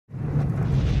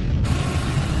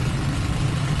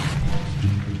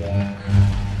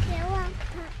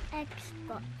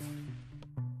spots.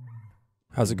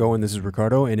 How's it going? This is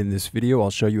Ricardo, and in this video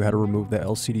I'll show you how to remove the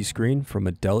LCD screen from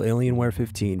a Dell Alienware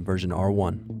 15 version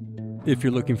R1. If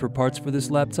you're looking for parts for this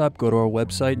laptop, go to our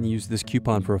website and use this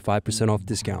coupon for a 5% off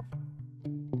discount.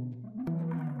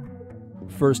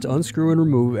 First, unscrew and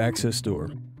remove access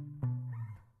door.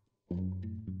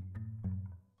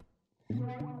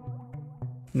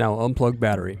 Now unplug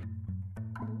battery.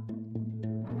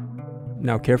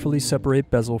 Now carefully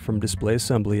separate bezel from display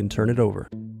assembly and turn it over.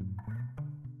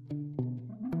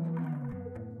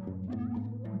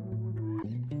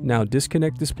 Now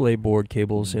disconnect display board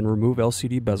cables and remove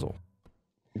LCD bezel.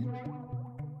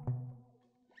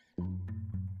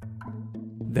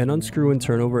 Then unscrew and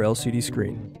turn over LCD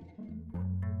screen.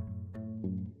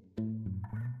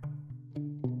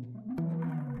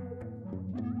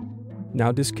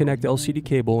 Now disconnect LCD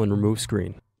cable and remove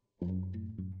screen.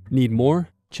 Need more?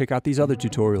 Check out these other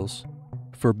tutorials.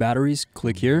 For batteries,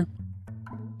 click here.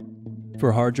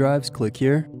 For hard drives, click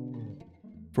here.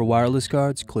 For wireless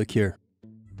cards, click here.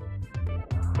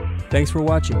 Thanks for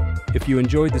watching. If you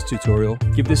enjoyed this tutorial,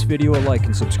 give this video a like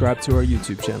and subscribe to our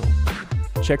YouTube channel.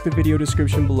 Check the video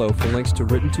description below for links to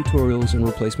written tutorials and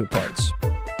replacement parts.